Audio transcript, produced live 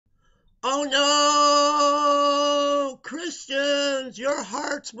Oh no, Christians, your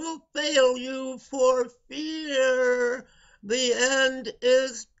hearts will fail you for fear. The end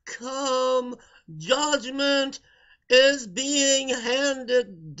is come. Judgment is being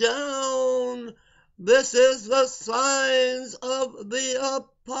handed down. This is the signs of the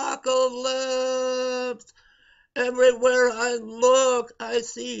apocalypse. Everywhere I look, I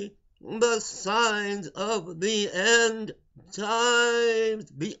see the signs of the end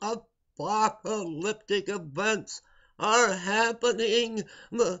times. The apocalyptic events are happening.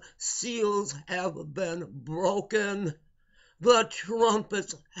 The seals have been broken. The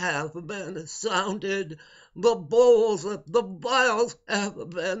trumpets have been sounded. The bowls of the vials have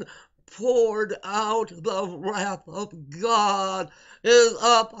been poured out. The wrath of God is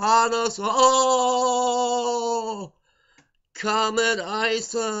upon us all. Comet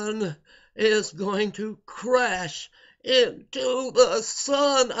ISON is going to crash into the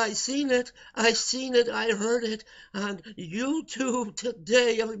sun. I seen it. I heard it on YouTube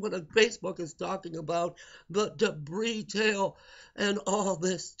today. Everyone on Facebook is talking about the debris tail, and all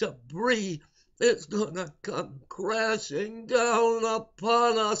this debris is gonna come crashing down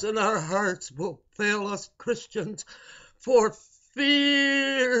upon us, and our hearts will fail us, Christians, for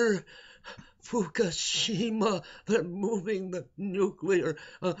fear. Fukashima, they're moving the nuclear,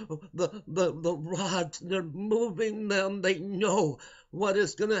 the rods, they're moving them. They know what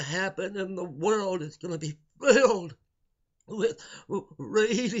is going to happen, and the world is going to be filled with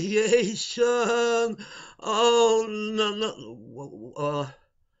radiation. Oh, no, no.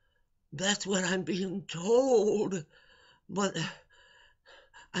 That's what I'm being told. But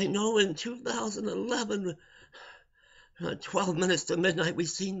I know in 2011, 12 minutes to midnight, we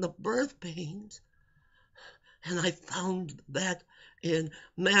seen the birth pains. And I found that in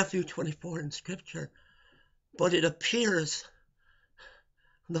Matthew 24 in Scripture. But it appears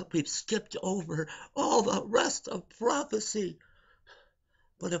that we've skipped over all the rest of prophecy.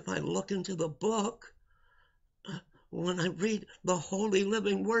 But if I look into the book, when I read the Holy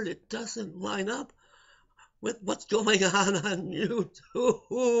Living Word, it doesn't line up with what's going on YouTube.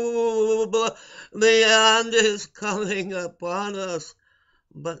 The end is coming upon us.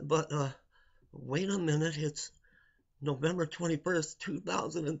 But wait a minute, it's November 21st,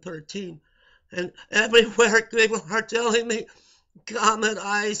 2013, and everywhere people are telling me Comet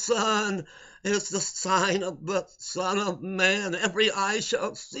ISON is the sign of the Son of Man. Every eye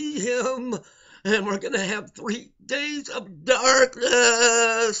shall see him, and we're going to have 3 days of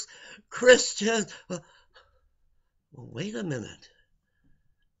darkness. Christians, wait a minute.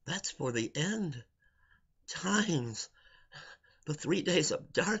 That's for the end times, the 3 days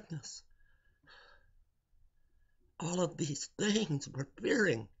of darkness. All of these things we're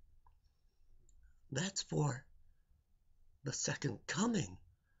fearing, that's for the second coming.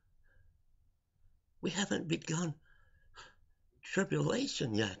 We haven't begun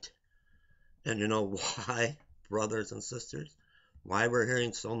tribulation yet. And you know why, brothers and sisters? Why we're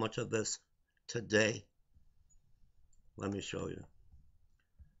hearing so much of this today? Let me show you.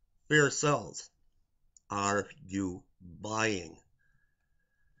 Fear sells. Are you buying?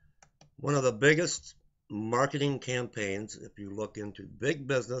 One of the biggest marketing campaigns, if you look into big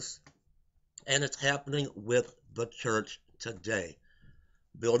business, and it's happening with the church today.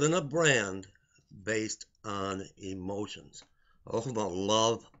 Building a brand based on emotions. Oh, the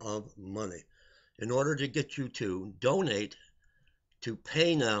love of money. In order to get you to donate, to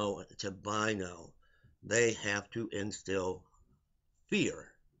pay now, to buy now, they have to instill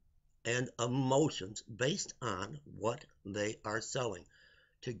fear and emotions based on what they are selling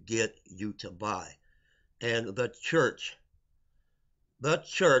to get you to buy. And the church that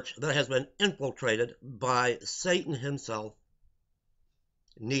has been infiltrated by Satan himself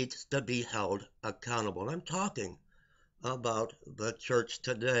needs to be held accountable. And I'm talking about the church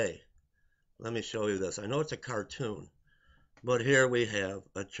today. Let me show you this. I know it's a cartoon, but here we have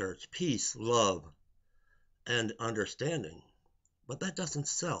a church. Peace, love, and understanding. But that doesn't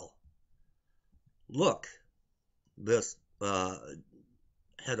sell. Look, this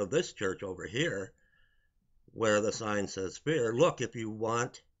head of this church over here, where the sign says fear. Look, if you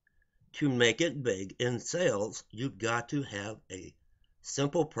want to make it big in sales, you've got to have a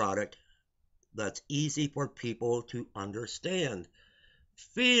simple product that's easy for people to understand.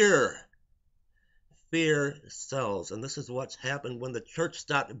 Fear sells. And this is what's happened when the church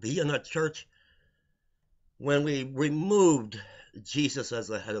stopped being a church, when we removed Jesus as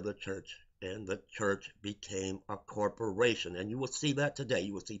the head of the church, and the church became a corporation. And you will see that today.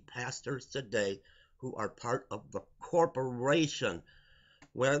 You will see pastors today who are part of the corporation,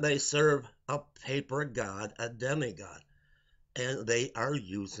 where they serve a paper god, a demigod, and they are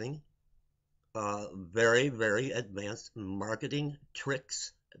using very, very advanced marketing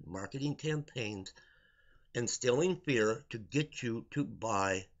tricks, marketing campaigns, instilling fear to get you to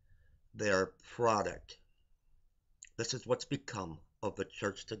buy their product. This is what's become of the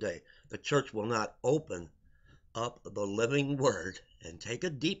church today. The church will not open up the living word and take a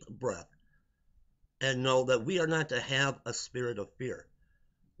deep breath and know that we are not to have a spirit of fear.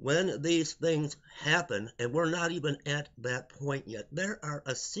 When these things happen, and we're not even at that point yet, there are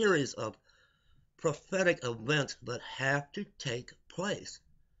a series of prophetic events that have to take place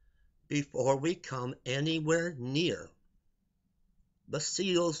before we come anywhere near. The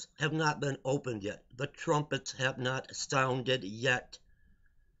seals have not been opened yet. The trumpets have not sounded yet.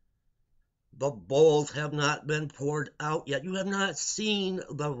 The bowls have not been poured out yet. You have not seen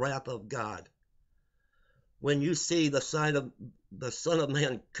the wrath of God. When you see the sign of the Son of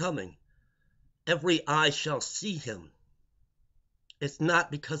Man coming, every eye shall see him. It's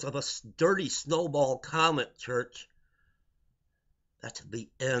not because of a dirty snowball comet, church. That's the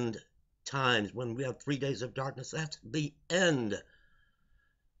end times. When we have 3 days of darkness, that's the end.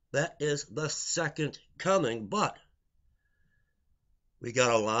 That is the second coming. But we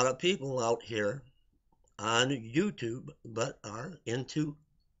got a lot of people out here on YouTube that are into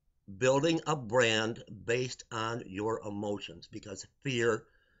building a brand based on your emotions, because fear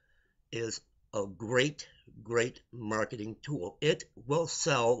is a great, great marketing tool. It will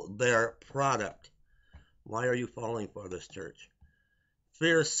sell their product. Why are you falling for this, church?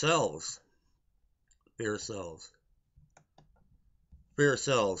 Fear sells. Fear sells. Fear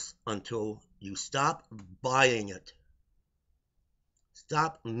sells until you stop buying it.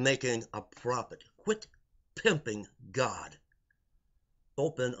 Stop making a profit. Quit pimping God.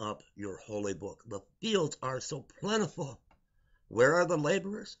 Open up your holy book. The fields are so plentiful. Where are the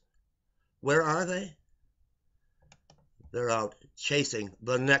laborers? Where are they? They're out chasing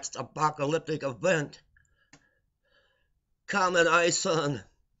the next apocalyptic event. COMET, ISON,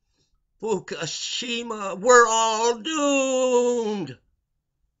 Fukashima, we're all doomed.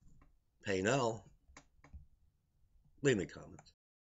 Pay now. Leave me comments.